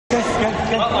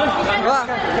Wah.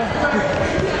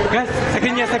 Guys,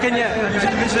 second year.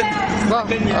 Wah,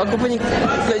 aku punya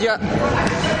ikut juga.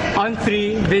 On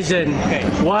 3, vision. Okay.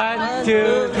 1,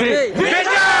 2, 3. Vision!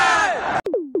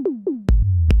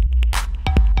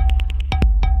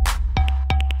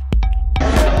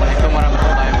 Assalamualaikum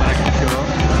warahmatullahi wabarakatuh.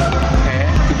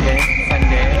 Okay, today,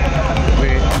 Sunday,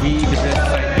 we Business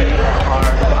Society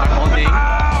are holding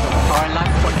our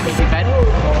last sports event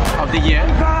of the year.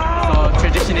 So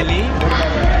traditionally,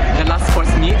 the last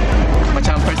sports meet,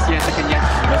 macam first year, second year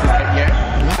versus third year.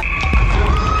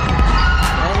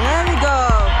 And here we go.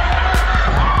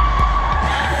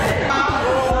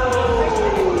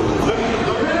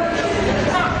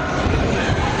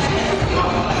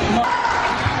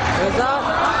 Result.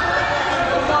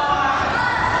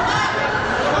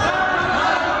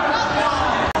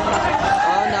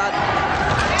 Oh, not.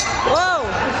 Whoa!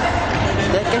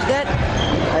 Did I catch that?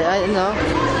 I don't know.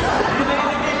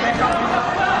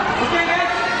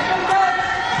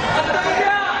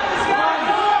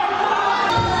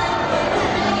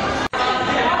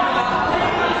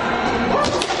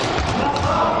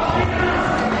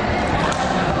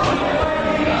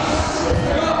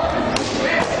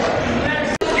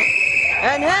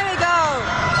 And here we go!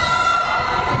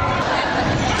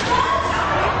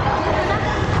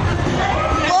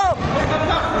 Whoa!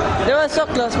 They were so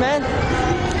close, man.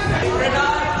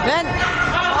 Man!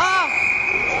 Oh!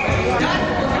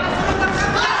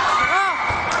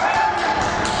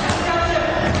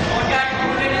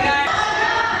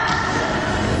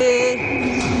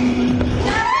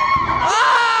 Oh!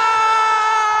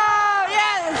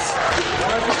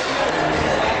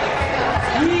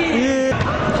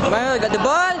 Mario got the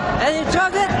ball and he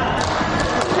chucked it.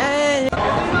 And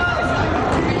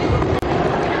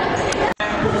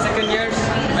Second years,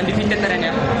 undefeated na rin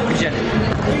ya, Vision.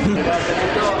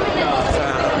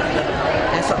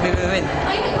 that's what we will win.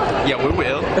 Yeah, we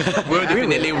will. We'll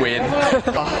definitely win.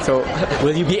 So,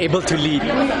 will you be able to lead?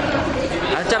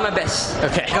 I'll try my best.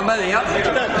 Okay. Kembali, ya.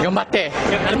 Gambate.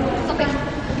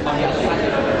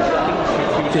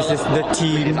 This is the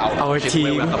team, our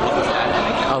team.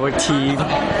 Our team.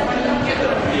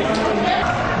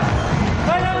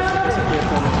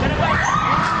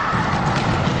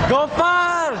 Go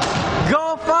far!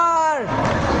 Go far!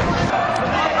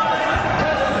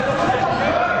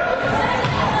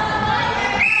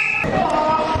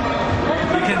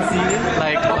 You can see,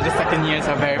 like, all the second years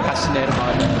are very passionate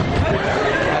about it.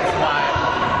 That's why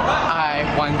I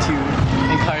want to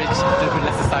encourage the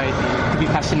BruLeics Society to be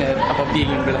passionate about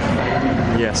being in BruLeics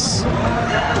Society. Yes.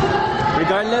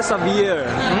 Regardless of year.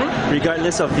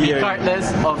 Regardless of year.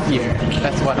 Regardless of year.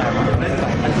 That's what I want.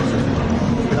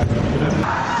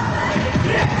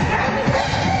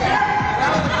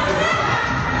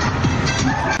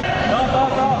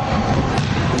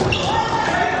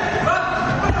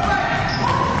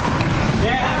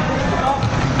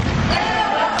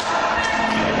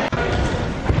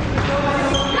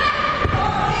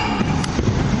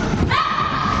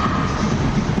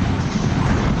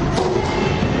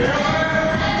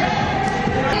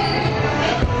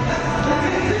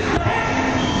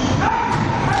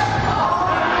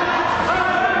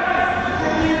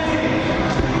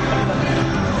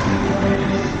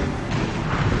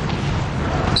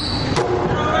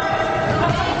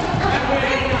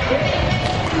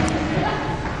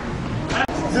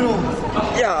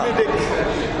 Ya.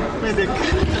 Medic.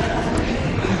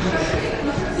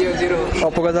 Zero.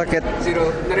 Apa kau sakit?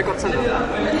 Zero. Narekod sa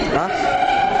Hah?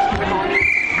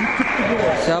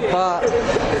 Siapa?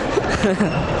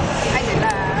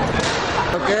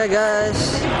 Okay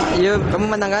guys, kamu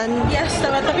menang kan? Yes,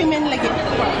 tapi main lagi.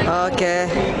 Okay.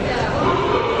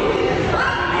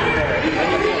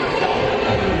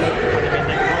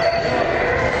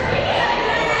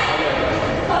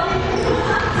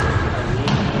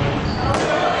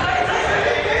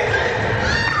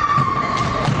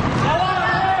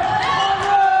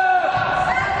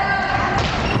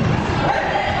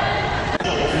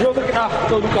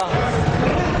 Kau buka.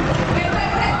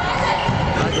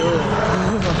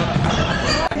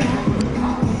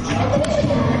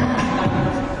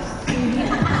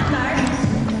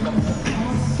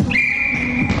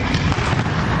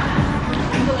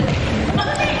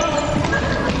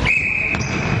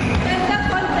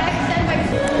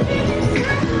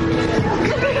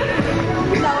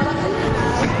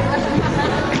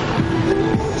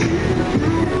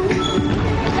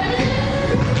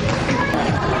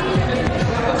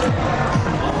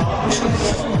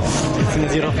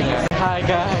 Zero finger.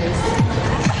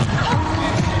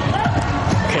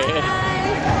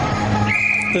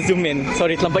 Zoom in.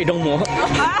 Sorry, terlambat hidungmu.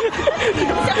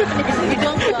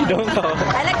 Hidung kau.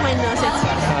 I like my nose.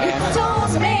 It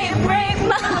told me break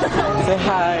my heart. Say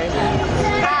hi.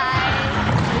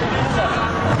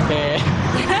 Okay.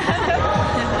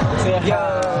 Say hi.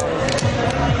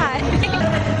 Hi.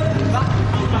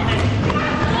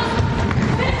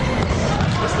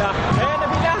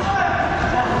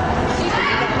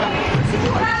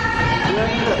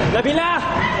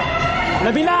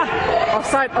 Nabila!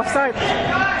 Offside.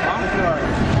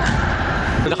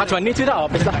 Dekat cuan ni sudah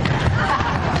habis dah.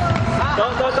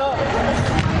 Tok.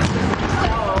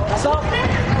 Masuk.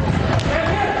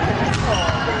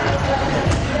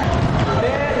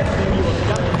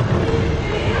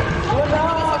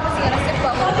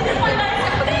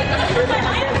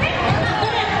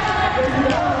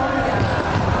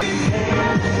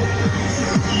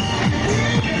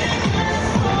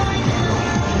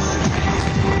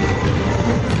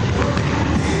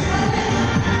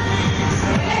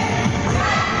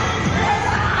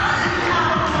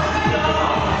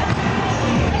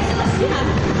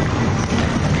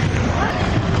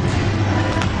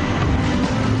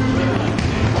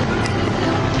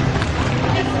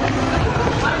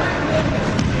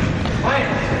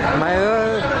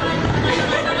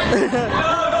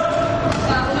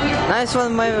 Nice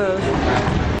one, Myra.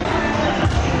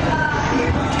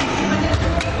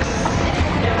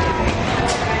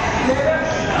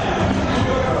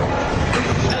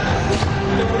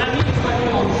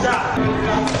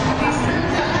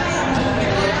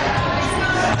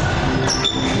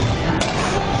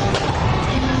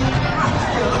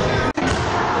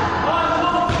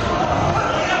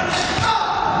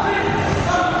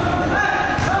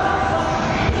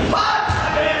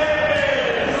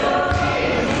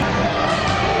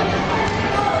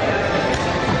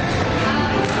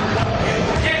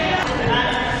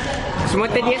 Semua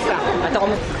tedious lah. Atau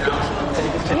kamu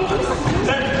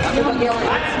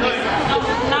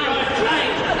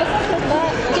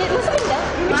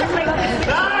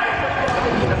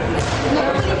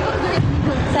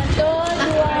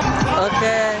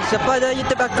Okay, siapa ada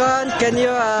YouTube account? Can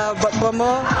you buat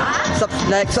promo?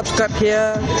 Subscribe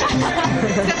here.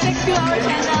 Subscribe to our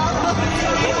channel.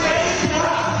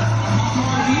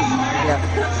 Yeah.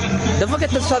 Don't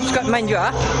forget to subscribe mine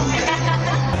juga.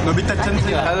 Nobitachan.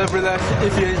 Hello BruLeics.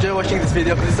 If you enjoy watching this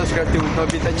video, please subscribe to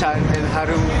Nobitachan and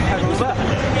Haru apa?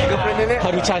 Girlfriend nenek?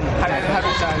 Haru-chan.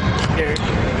 Haru-chan. Here.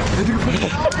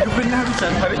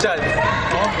 Haruchan.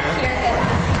 Oh, okay.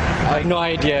 I have no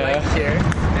idea. Like here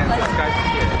and subscribe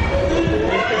here.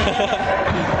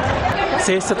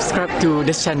 Say subscribe to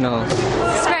this channel.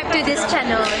 Subscribe to this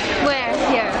channel. Where?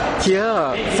 Here.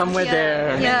 Here, somewhere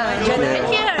there. Yeah. And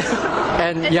here.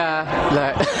 And yeah,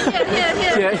 like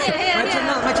Here. My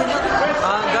channel.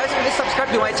 Guys, please subscribe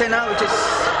to my channel, which is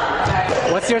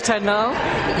What's your channel?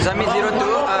 Zami02.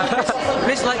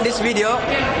 Please like this video.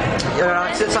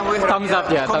 Somewhere Thumbs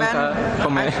up, yeah. Comment. Thumbs up.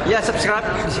 Comment. Yeah, subscribe.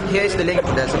 Here is the link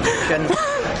to the subscription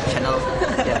channel.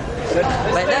 Yeah.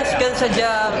 Baiklah, sekian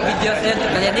saja video saya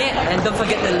untuk kali ini. And don't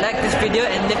forget to like this video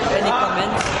and leave any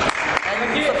comments.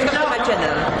 And subscribe to my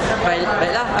channel.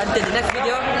 Baiklah, until the next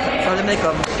video.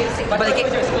 Assalamualaikum. Jumpa lagi.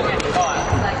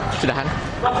 Sudahan?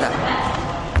 Dah.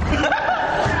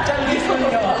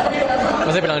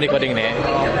 Masa bilang recording ni?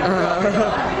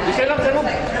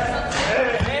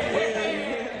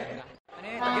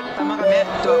 Pertama kami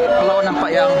kalau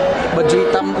nampak yang baju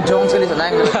hitam jong sekali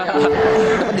sana yang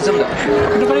dapat di zoom tak?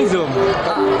 Dapat di zoom?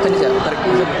 Tadi saya tarik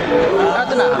zoom.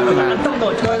 Tu nak.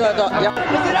 Tu. Ya.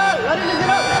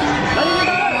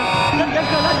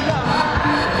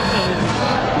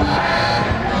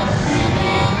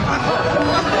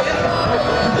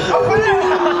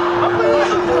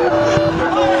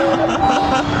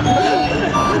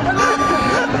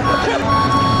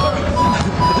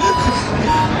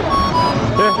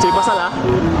 Cari pasal lah.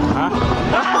 Ha?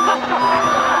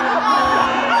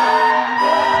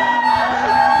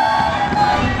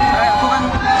 Aku kan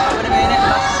pada ini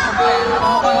kelas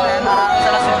konten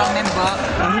salah seorang member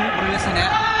BruLeics ini.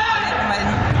 Ini pemain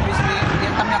bisnis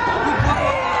yang kami aku.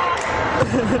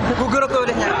 Gugur aku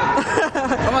udahnya.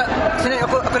 Kamu sini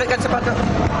aku lihatkan sepatu.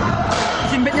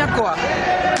 Simbetnya aku ah.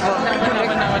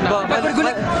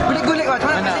 Gulik.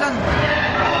 Mana silang.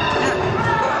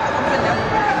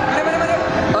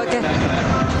 Okay.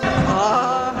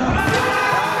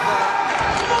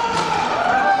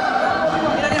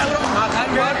 Ini orang makan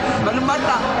belum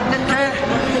matang.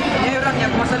 Ini orang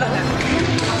yang masalahnya.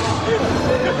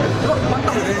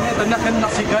 Matang. Ini tanyakan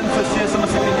nasikan sesuai sama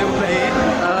seperti yang play.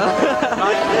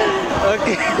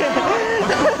 Okay.